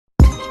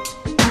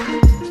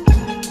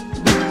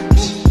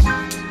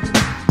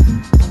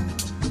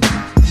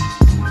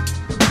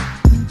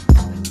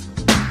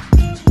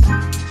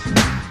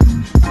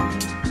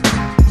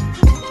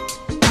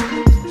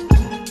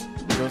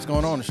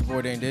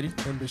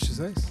Nitty. Ambitious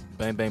Ace.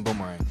 Bang Bang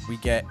Boomerang. We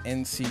got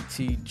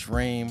NCT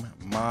Dream,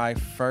 My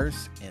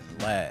First and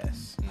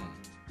Last.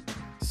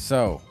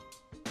 So,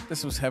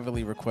 this was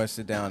heavily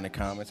requested down in the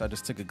comments. I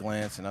just took a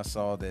glance and I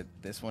saw that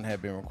this one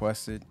had been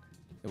requested.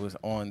 It was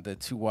on the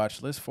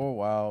to-watch list for a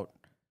while.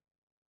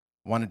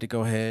 Wanted to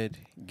go ahead,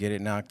 get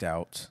it knocked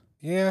out.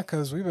 Yeah,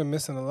 because we've been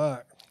missing a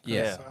lot.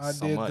 Yeah, I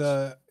did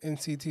the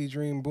NCT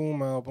Dream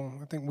Boom album.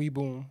 I think We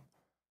Boom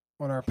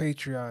on our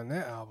Patreon.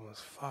 That album was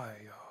fire,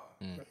 y'all.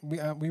 We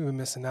been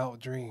missing out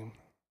Dream.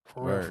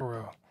 For real, for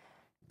real.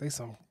 They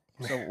some.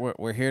 So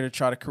we're here to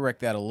try to correct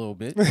that a little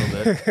bit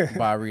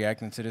by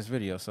reacting to this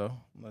video. So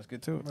let's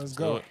get to it. Let's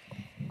go.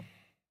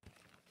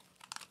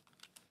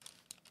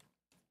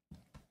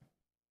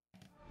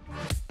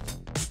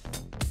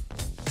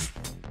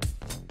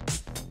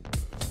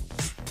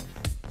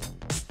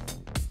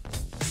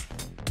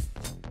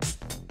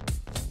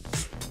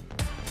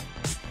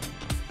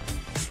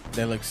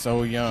 They look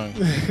so young.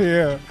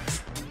 Yeah.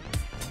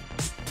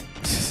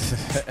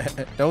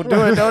 Don't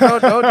do it. Don't.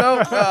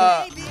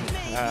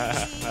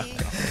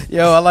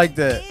 Yo, I like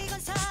that.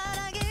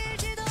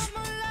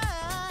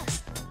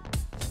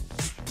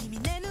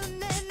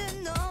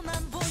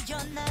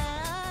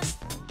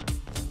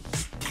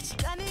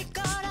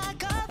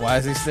 Why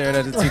is he staring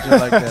at the teacher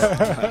like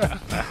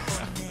that?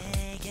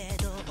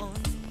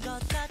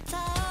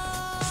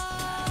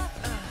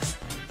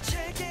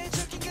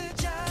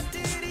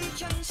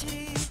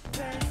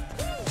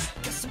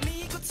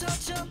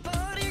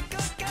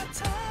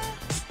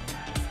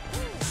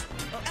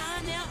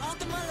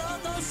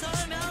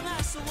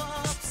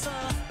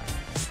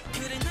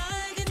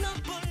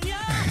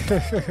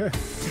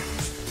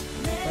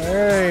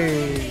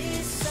 Hey.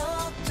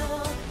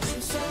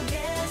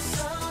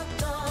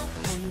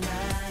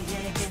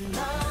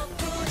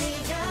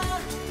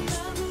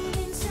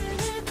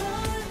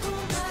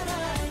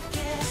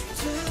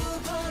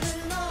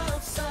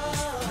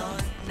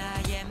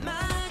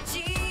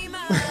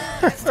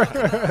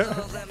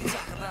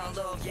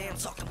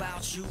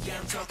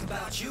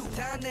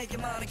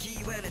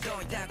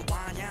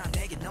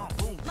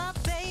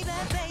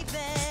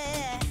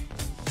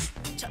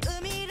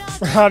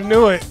 I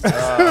knew it.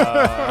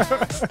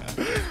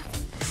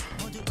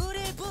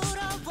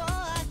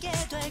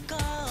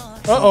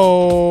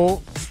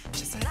 Uh-oh.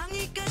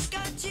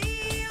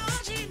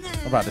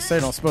 I'm about to say,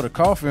 don't spill the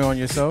coffee on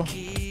yourself.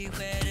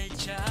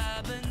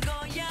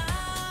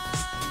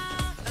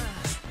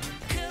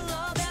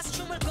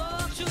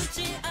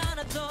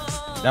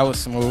 That was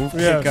smooth.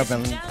 Yeah. Kick up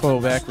and pull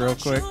back real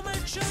quick.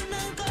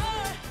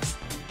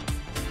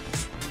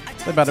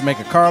 They about to make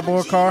a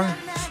cardboard car.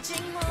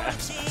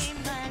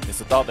 It's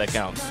a thought that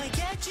counts.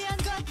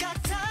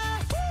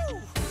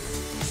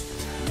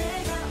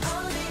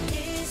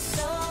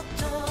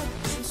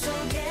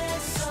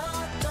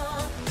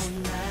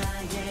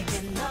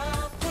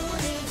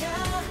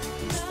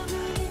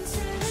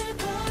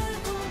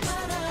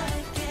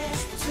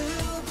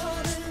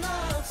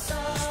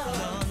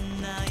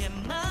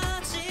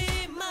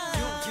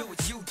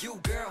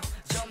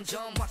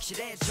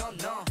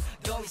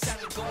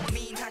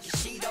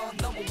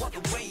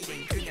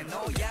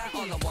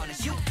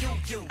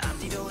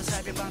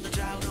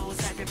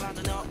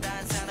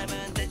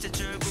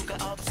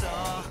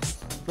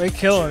 They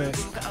killing it.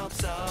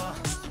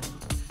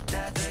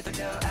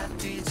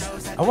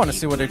 I want to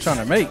see what they're trying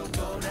to make.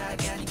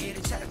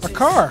 A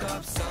car.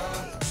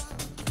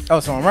 Oh,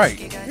 so I'm right.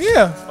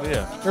 Yeah. Oh,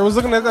 yeah. They was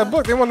looking at that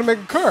book. They wanted to make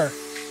a car.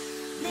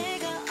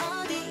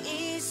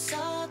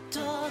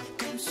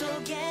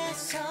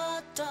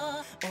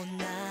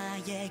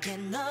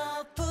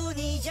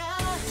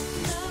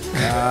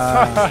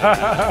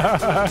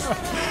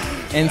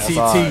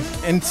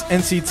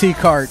 NCT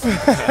cart.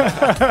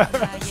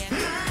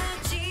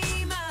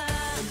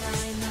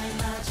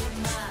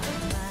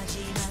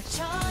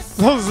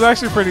 Those is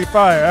actually pretty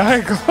fire. I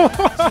ain't gonna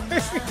lie.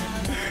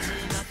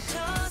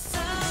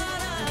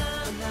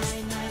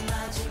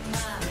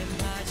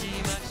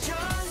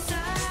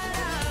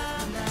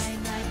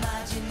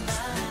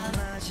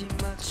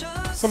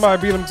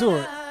 Somebody beat him to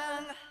it.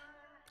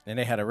 And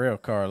they had a real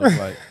car, look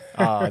like.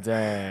 Oh,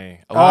 dang.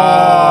 Oh,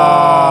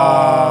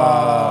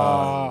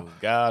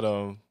 got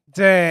him.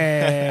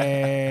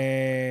 Dang.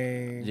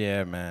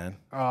 Yeah, man.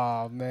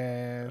 Oh,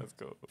 man. Let's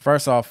go.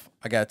 First off,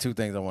 I got two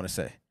things I want to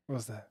say.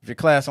 What's that? If your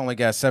class only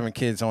got 7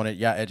 kids on it,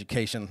 your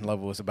education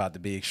level is about to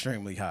be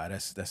extremely high.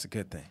 That's a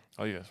good thing.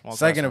 Oh, yeah.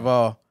 Second of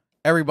all,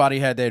 everybody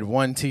had that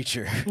one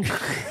teacher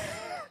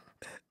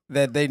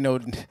that they know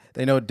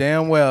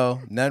damn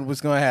well nothing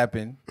was going to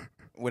happen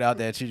without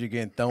that teacher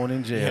getting thrown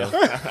in jail.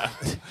 Yeah.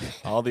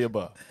 All the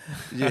above.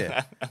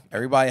 Yeah.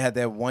 Everybody had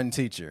that one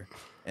teacher.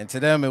 And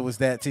to them, it was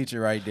that teacher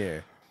right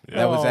there. Yeah.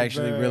 That was Oh,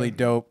 actually man. really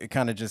dope. It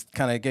kind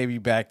of gave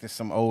you back to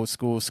some old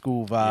school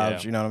vibes.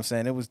 Yeah. You know what I'm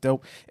saying? It was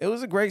dope. It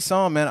was a great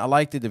song, man. I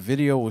liked it. The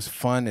video was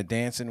fun. The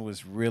dancing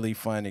was really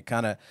fun.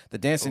 The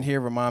dancing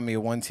here reminded me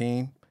of One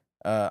Team.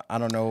 I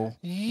don't know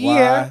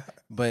Yeah. why.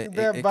 but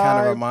That it kind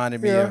of vibe,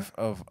 reminded me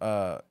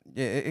yeah.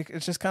 it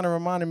just kind of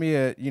reminded me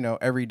of, you know,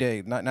 every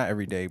day, not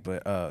every day,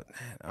 but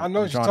I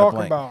know what you're drawing a talking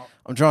blank. about.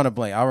 I'm drawing a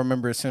blank. I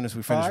remember as soon as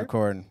we finished Vibe?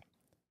 recording.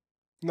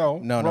 No,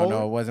 No,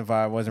 it wasn't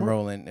Vibe, it wasn't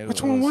Rolling.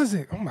 Which one was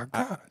it? Oh my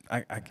god!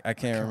 I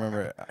can't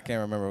remember. I can't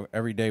remember.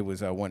 Every day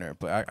was winter,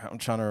 but I'm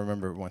trying to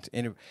remember once.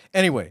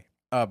 Anyway,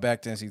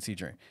 back to NCT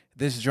Dream.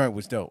 This joint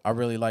was dope. I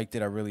really liked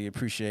it. I really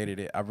appreciated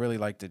it. I really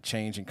liked the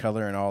change in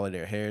color and all of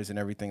their hairs and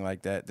everything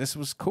like that. This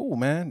was cool,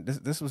 man.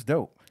 This was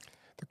dope.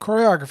 The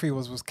choreography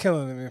was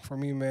killing it for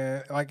me,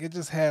 man. Like it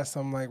just had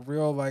some like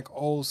real like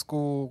old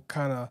school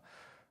kind of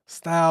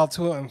style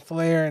to it and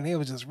flair, and he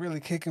was just really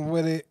kicking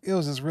with it. It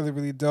was just really,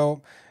 really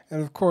dope.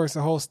 And of course,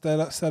 the whole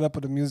setup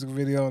of the music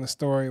video and the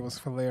story was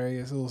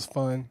hilarious. It was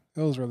fun.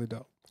 It was really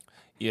dope.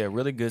 Yeah,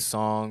 really good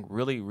song.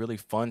 Really, really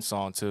fun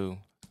song, too.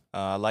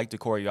 I like the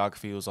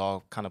choreography. It was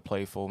all kind of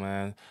playful,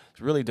 man. It's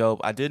really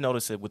dope. I did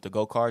notice it with the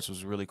go-karts. It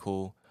was really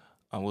cool.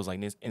 It was like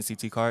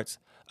NCT carts.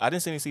 I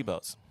didn't see any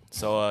seatbelts.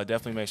 So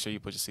definitely make sure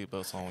you put your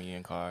seatbelts on when you're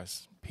in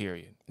cars,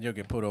 period. You'll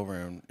get put over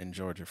in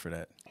Georgia for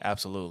that.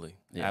 Absolutely.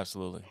 Yeah.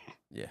 Absolutely.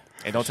 Yeah.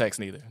 And don't text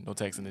neither. No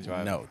text in the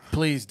drive. No,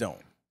 please don't.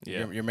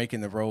 Yeah. You're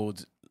making the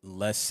roads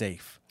less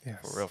safe. Yes.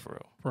 For real, for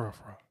real. For real,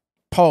 for real.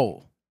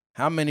 Poll.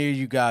 How many of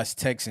you guys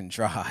text and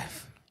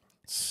drive?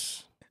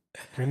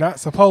 You're not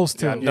supposed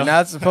to. Yeah, You're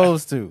not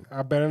supposed to.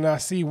 I better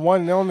not see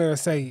one on there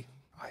say,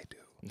 I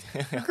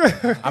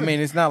do. I mean,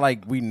 it's not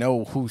like we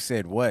know who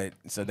said what,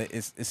 so that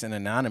it's an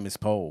anonymous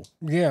poll.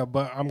 Yeah,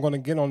 but I'm going to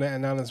get on that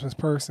anonymous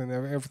person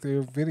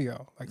every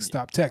video. Like,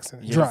 stop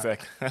texting. Yeah, Drive.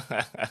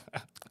 exactly.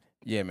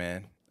 Yeah,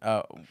 man.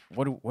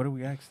 What do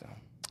we ask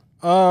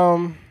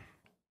them?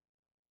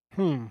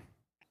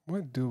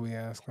 What do we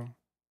ask them?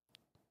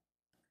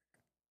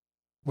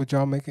 Would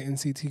y'all make an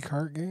NCT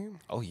card game?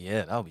 Oh,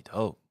 yeah. That would be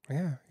dope.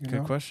 Yeah,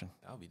 Good question.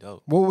 That would be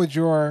dope. What would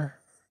your,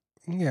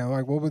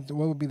 like what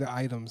would be the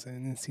items in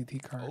an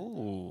NCT card?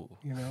 Ooh.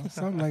 You know,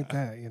 something like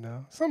that. You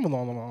know, something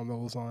along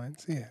those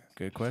lines. Yeah.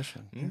 Good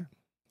question. Mm.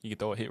 You can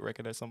throw a hit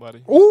record at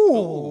somebody.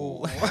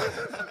 Ooh.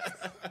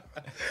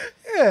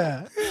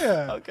 Yeah.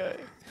 Okay.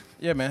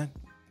 Yeah, man.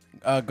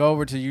 Go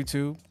over to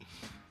YouTube.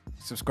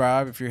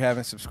 Subscribe if you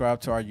haven't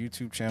subscribed to our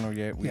YouTube channel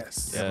yet. We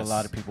Yes. have a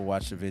lot of people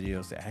watch the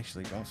videos that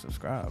actually don't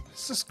subscribe.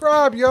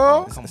 Subscribe,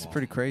 y'all. It's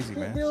pretty crazy,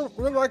 man.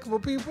 We're likable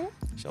people.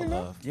 Show You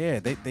know? love. Yeah,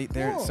 they're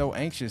Yeah. so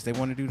anxious. They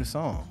want to do the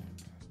song.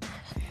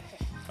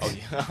 Oh,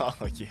 yeah.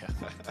 Oh, yeah.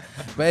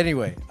 But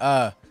anyway,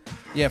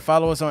 yeah,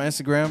 follow us on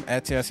Instagram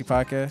at TRC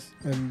Podcast,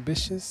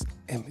 Ambitious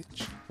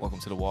Image. Welcome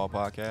to the Wall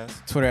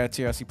Podcast. Twitter at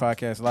TRC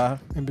Podcast Live.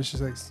 Ambitious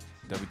Ace.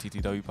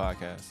 WTTW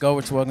Podcast. Go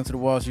over to Welcome to the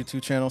Wall's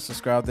YouTube channel.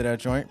 Subscribe to that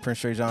joint. Prince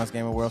Trey John's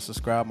Gaming World.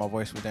 Subscribe. My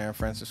Voice with Darren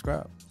Friends.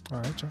 Subscribe. All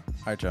right, y'all. All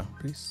right, y'all.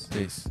 Peace.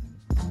 Peace.